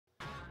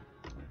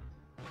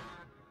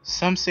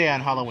Some say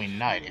on Halloween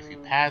night, if you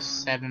pass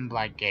 7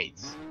 black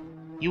gates,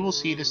 you will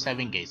see the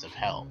 7 gates of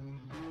hell.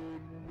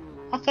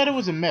 I thought it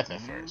was a myth at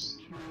first,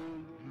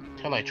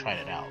 till I tried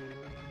it out.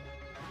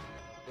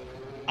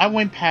 I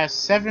went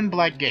past 7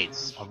 black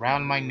gates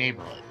around my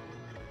neighborhood.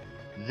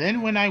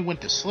 Then when I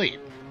went to sleep,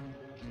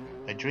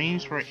 my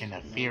dreams were in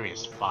a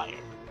furious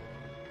fire.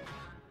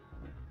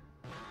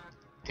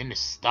 Then it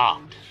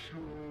stopped.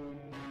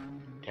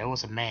 There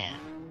was a man,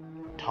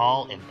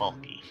 tall and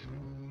bulky.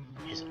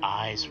 His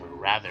eyes were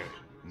rather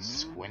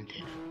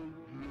squinted.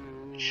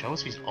 It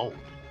shows he's old.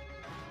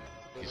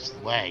 His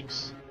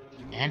legs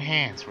and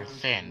hands were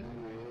thin.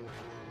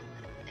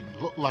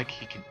 It looked like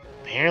he could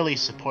barely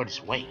support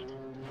his weight.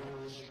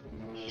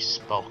 He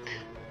spoke.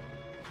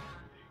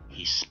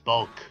 He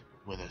spoke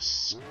with a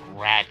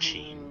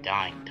scratchy and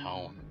dying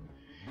tone.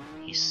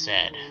 He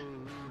said,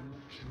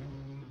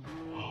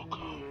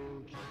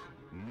 "Welcome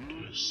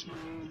to the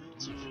 7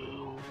 gates of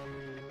hell."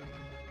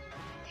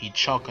 He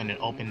choked and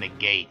opened the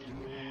gate.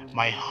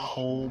 My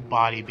whole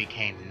body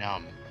became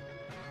numb.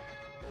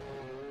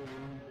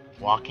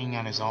 Walking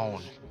on his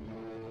own,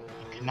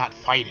 he could not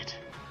fight it.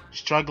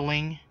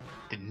 Struggling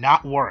did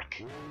not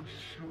work.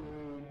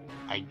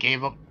 I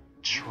gave up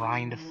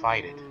trying to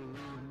fight it.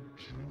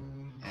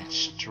 And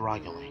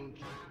struggling,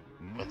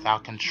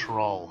 without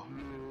control,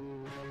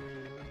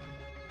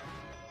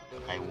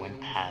 I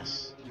went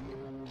past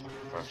the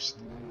first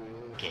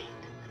gate.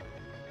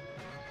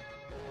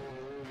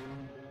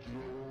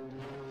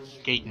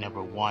 Gate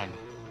number 1.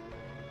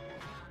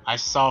 I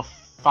saw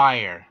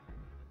fire,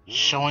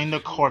 showing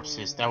the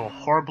corpses that were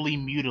horribly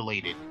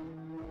mutilated,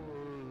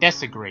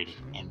 desecrated,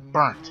 and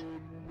burnt.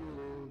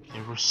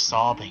 They were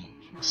sobbing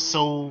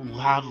so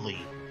loudly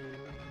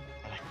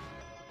that I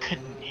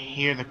couldn't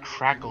hear the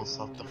crackles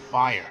of the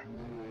fire.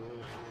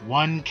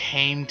 One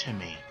came to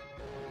me,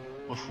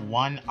 with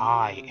one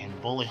eye and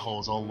bullet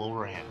holes all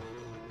over him.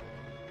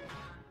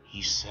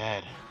 He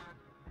said,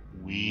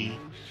 "We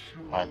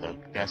are the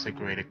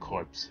desecrated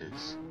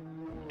corpses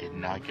who did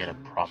not get a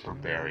proper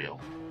burial.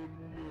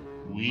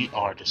 We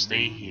are to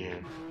stay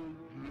here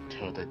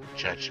till the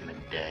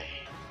judgment day."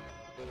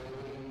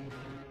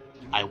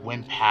 I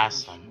went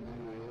past them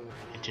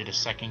into the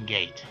second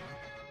gate.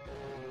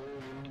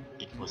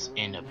 It was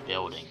in a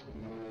building.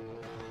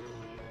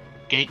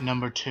 Gate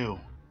number 2.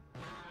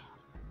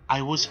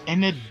 I was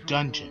in a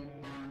dungeon.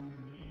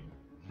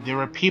 There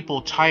were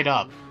people tied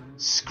up,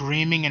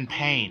 screaming in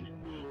pain.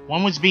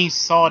 One was being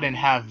sawed in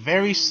half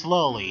very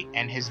slowly,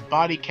 and his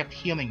body kept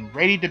healing,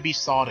 ready to be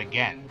sawed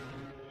again.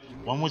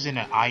 One was in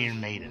an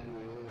Iron Maiden,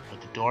 with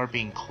the door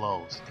being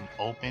closed and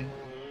open,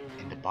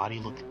 and the body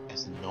looked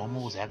as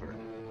normal as ever.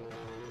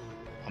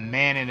 A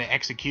man in an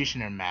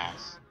executioner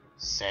mask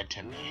said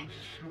to me,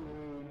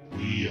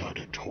 "We are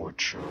the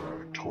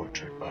torturer,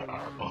 tortured by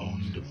our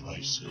own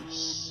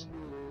devices."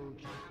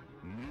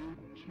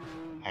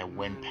 I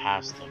went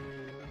past him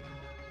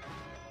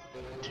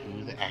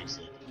to the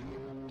exit.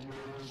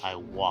 I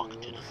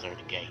walked to the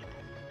third gate.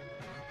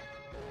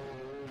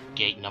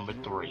 Gate number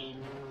 3.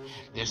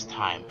 This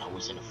time I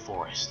was in a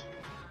forest.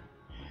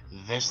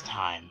 This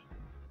time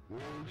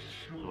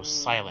it was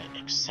silent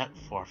except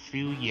for a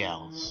few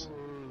yells.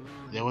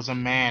 There was a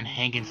man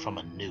hanging from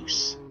a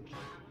noose.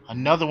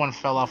 Another one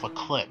fell off a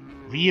cliff,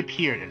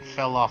 reappeared and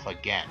fell off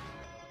again.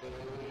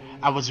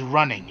 I was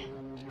running.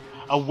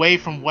 Away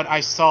from what I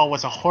saw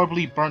was a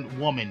horribly burnt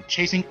woman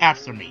chasing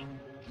after me.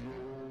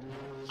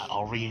 I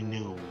already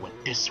knew what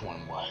this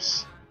one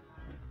was.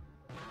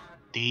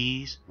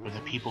 These were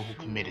the people who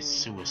committed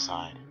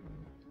suicide.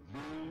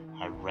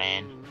 I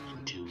ran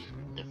into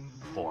the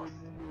 4th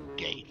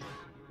gate.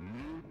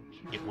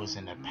 It was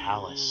in a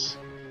palace.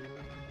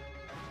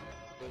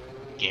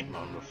 Gate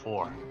number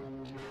 4.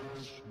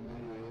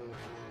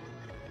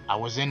 I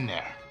was in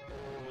there.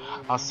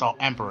 I saw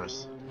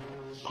emperors,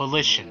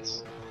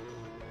 politicians,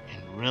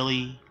 and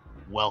really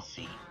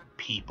wealthy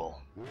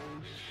people.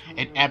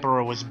 An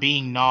emperor was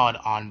being gnawed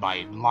on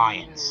by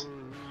lions.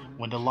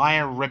 When the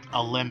lion ripped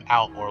a limb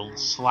out or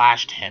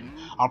slashed him,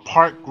 a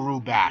part grew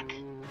back.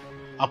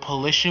 A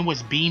politician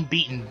was being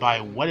beaten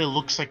by what it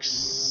looks like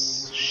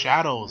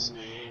shadows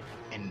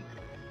in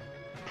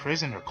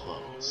prisoner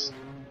clothes.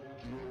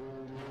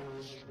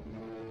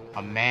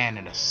 A man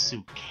in a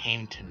suit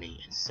came to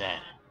me and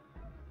said,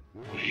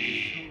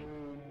 "We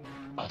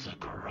are the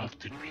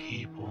corrupted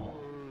people.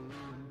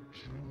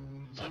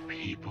 The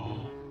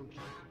people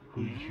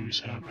who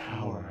use our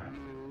power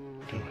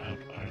to help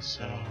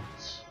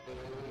ourselves,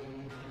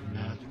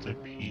 not the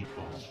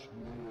people."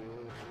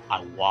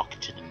 I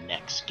walked to the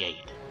next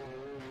gate,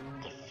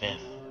 the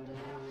 5th.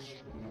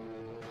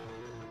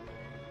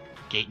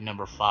 Gate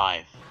number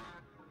 5.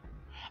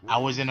 I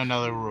was in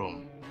another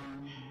room.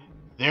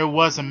 There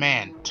was a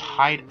man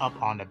tied up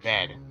on the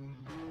bed,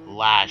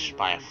 lashed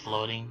by a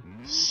floating,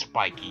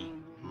 spiky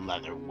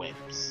leather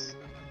whips.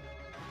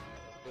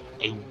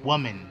 A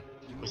woman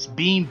was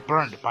being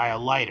burnt by a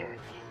lighter,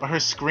 but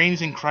her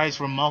screams and cries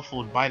were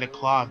muffled by the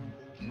cloth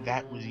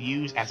that was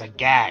used as a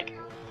gag.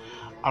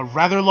 A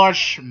rather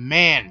large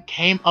man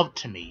came up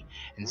to me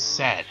and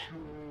said,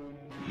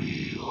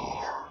 We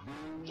are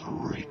the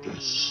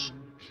rapists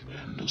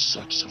and the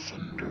sex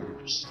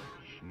offenders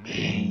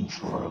paying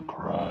for our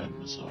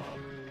crimes on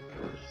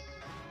Earth.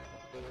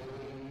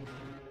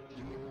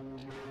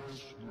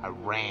 I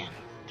ran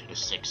to the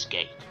 6th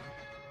gate.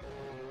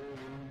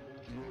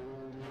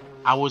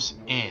 I was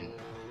in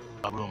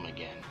a room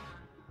again.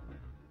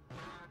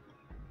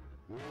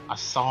 I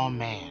saw a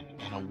man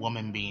and a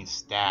woman being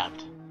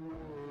stabbed.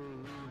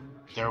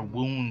 Their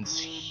wounds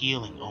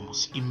healing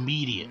almost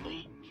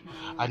immediately.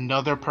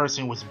 Another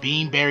person was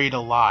being buried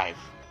alive,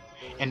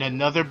 and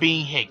another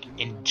being hit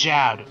and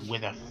jabbed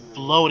with a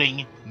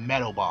floating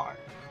metal bar.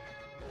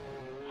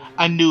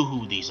 I knew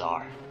who these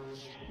are.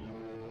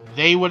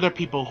 They were the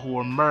people who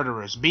were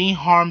murderers, being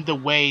harmed the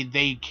way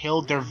they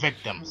killed their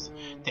victims.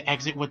 The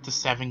exit with the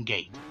 7th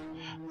gate.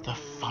 The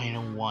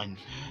final one.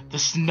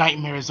 This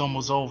nightmare is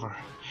almost over.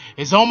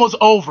 It's almost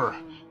over,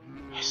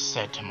 I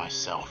said to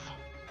myself.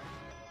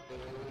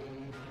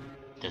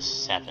 The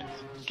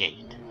 7th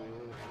gate.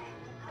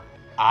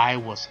 I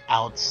was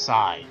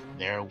outside.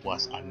 There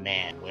was a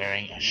man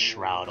wearing a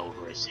shroud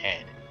over his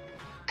head,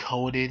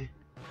 coated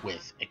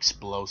with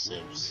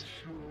explosives.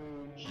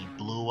 He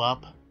blew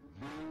up,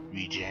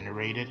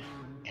 regenerated,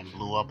 and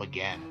blew up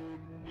again.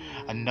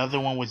 Another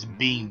one was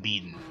being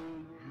beaten,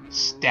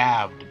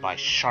 stabbed by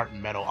sharp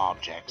metal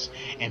objects,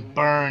 and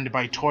burned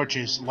by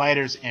torches,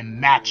 lighters, and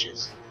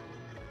matches.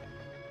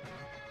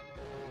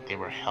 They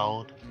were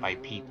held by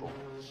people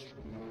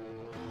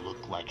who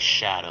looked like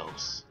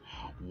shadows.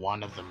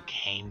 One of them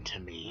came to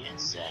me and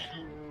said,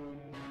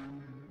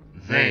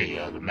 They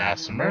are the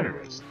mass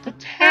murderers, the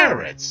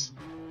terrorists,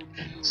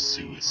 and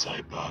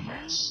suicide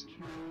bombers.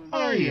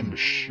 I am a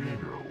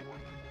shadow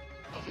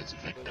of his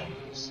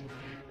victims,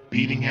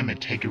 beating him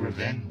and taking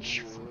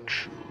revenge for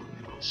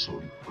killing us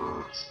on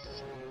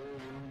Earth.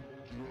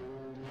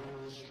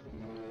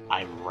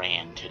 I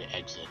ran to the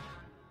exit.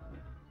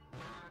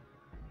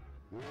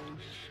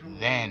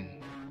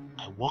 Then,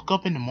 I woke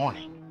up in the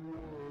morning.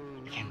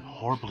 I became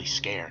horribly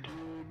scared.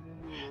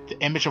 The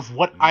image of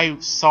what I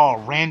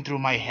saw ran through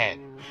my head.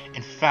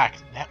 In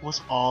fact, that was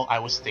all I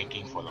was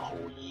thinking for the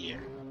whole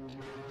year.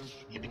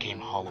 It became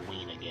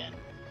Halloween again.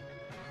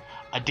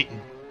 I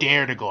didn't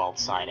dare to go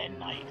outside at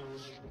night.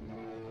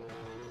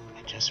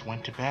 I just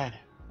went to bed.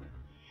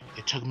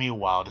 It took me a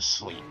while to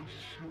sleep.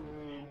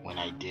 When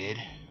I did,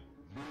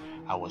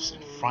 I was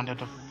in front of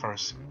the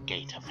 1st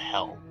gate of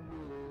hell.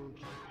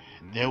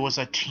 There was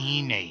a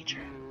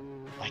teenager,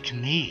 like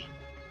me.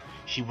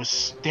 He was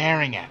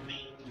staring at me.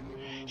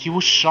 He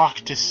was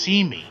shocked to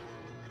see me.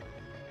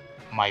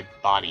 My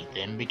body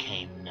then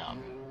became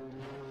numb.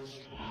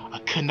 I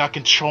could not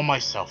control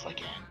myself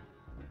again.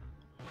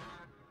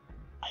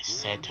 I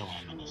said to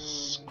him in a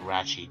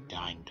scratchy,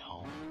 dying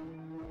tone,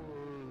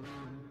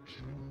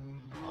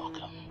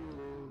 "Welcome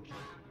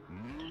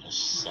to the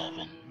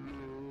 7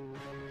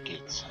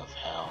 gates of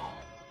hell."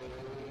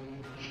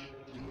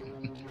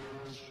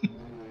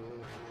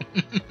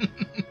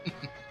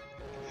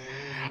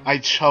 I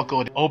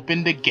chuckled,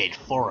 opened the gate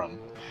for him.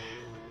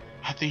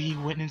 After he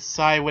went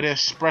inside with an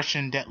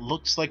expression that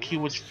looks like he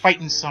was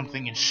fighting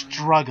something and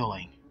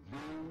struggling,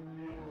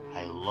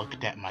 I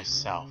looked at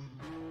myself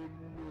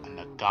and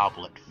the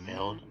goblet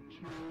filled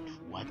with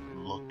what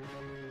looked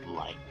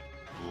like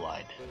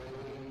blood.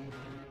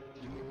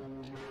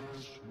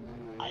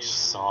 I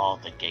saw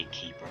the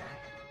gatekeeper.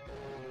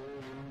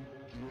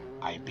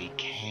 I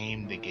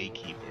became the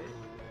gatekeeper.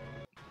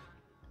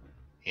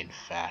 In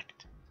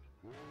fact,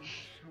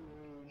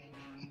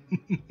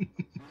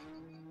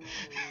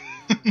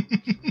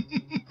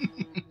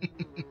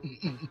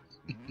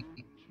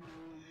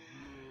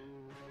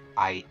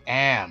 I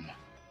am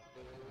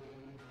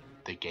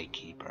the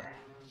gatekeeper.